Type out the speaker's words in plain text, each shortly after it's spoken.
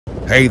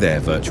Hey there,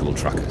 virtual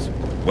truckers.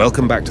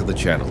 Welcome back to the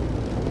channel.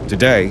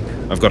 Today,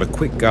 I've got a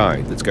quick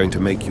guide that's going to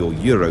make your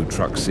Euro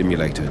Truck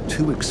Simulator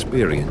 2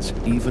 experience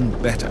even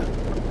better.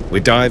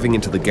 We're diving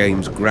into the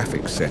game's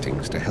graphics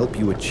settings to help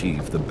you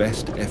achieve the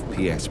best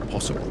FPS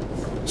possible.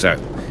 So,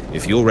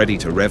 if you're ready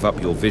to rev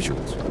up your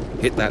visuals,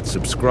 hit that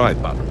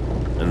subscribe button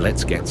and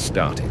let's get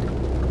started.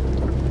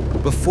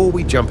 Before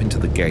we jump into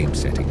the game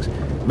settings,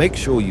 make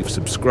sure you've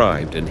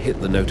subscribed and hit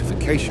the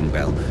notification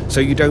bell so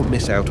you don't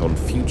miss out on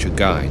future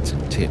guides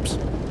and tips.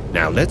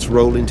 Now let's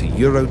roll into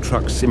Euro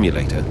Truck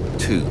Simulator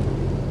 2.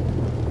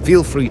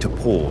 Feel free to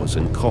pause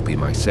and copy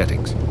my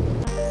settings.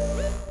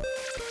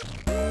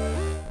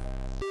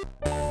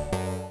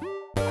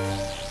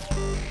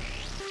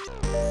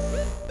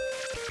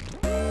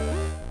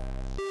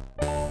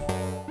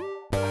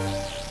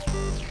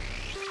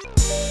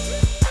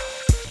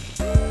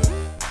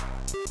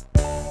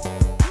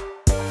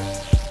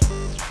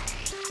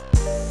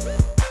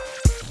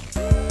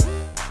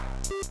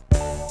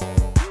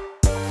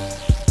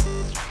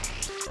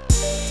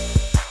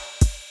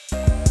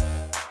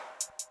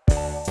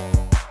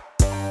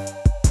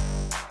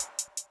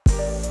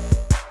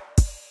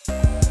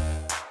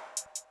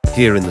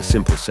 Here in the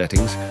simple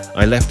settings,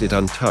 I left it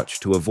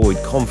untouched to avoid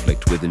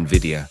conflict with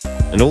NVIDIA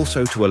and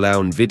also to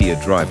allow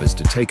NVIDIA drivers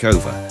to take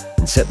over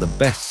and set the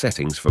best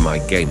settings for my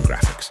game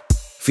graphics.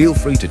 Feel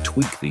free to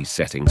tweak these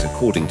settings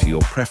according to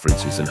your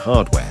preferences and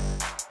hardware.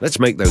 Let's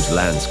make those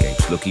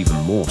landscapes look even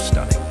more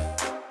stunning.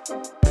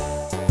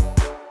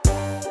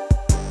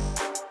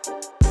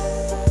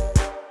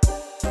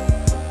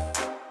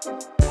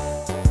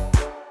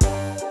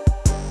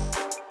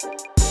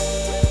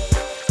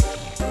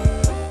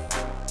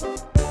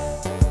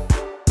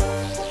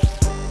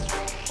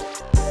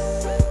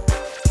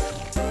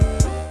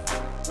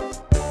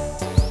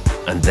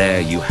 And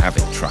there you have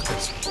it,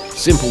 truckers.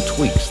 Simple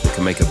tweaks that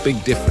can make a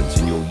big difference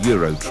in your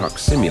Euro Truck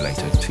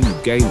Simulator 2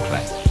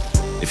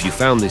 gameplay. If you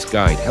found this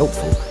guide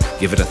helpful,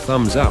 give it a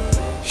thumbs up,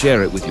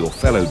 share it with your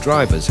fellow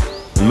drivers,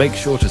 and make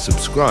sure to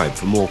subscribe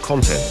for more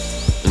content.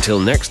 Until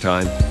next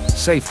time,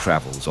 safe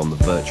travels on the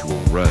virtual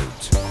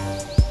roads.